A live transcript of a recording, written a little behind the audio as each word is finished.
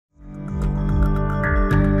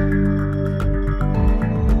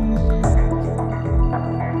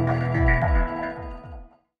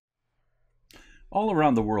All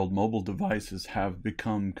around the world, mobile devices have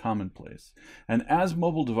become commonplace. And as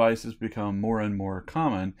mobile devices become more and more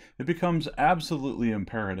common, it becomes absolutely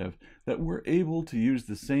imperative that we're able to use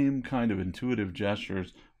the same kind of intuitive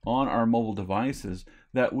gestures on our mobile devices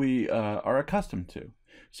that we are accustomed to.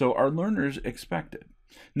 So our learners expect it.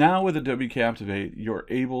 Now with Adobe Captivate, you're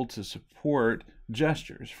able to support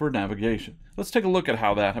gestures for navigation. Let's take a look at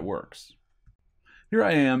how that works. Here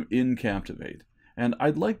I am in Captivate, and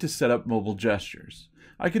I'd like to set up mobile gestures.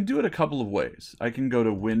 I can do it a couple of ways. I can go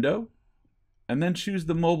to Window, and then choose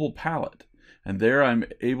the mobile palette, and there I'm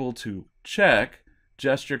able to check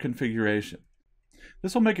gesture configuration.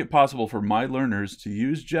 This will make it possible for my learners to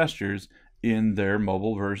use gestures in their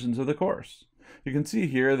mobile versions of the course. You can see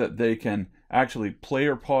here that they can actually play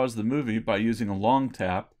or pause the movie by using a long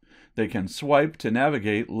tap. They can swipe to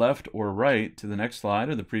navigate left or right to the next slide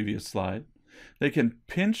or the previous slide. They can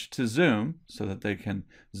pinch to zoom so that they can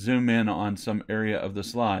zoom in on some area of the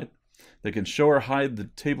slide. They can show or hide the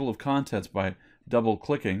table of contents by double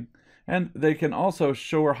clicking. And they can also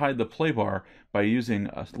show or hide the play bar by using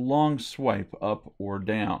a long swipe up or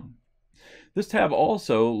down. This tab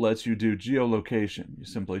also lets you do geolocation. You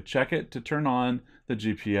simply check it to turn on the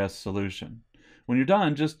GPS solution. When you're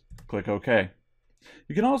done, just click OK.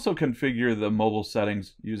 You can also configure the mobile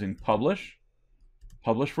settings using Publish,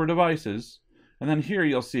 Publish for Devices, and then here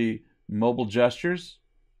you'll see Mobile Gestures.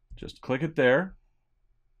 Just click it there.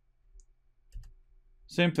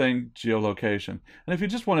 Same thing, geolocation. And if you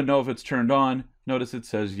just want to know if it's turned on, notice it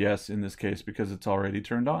says yes in this case because it's already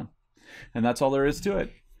turned on. And that's all there is to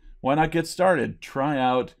it. Why not get started? Try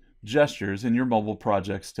out gestures in your mobile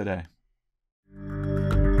projects today.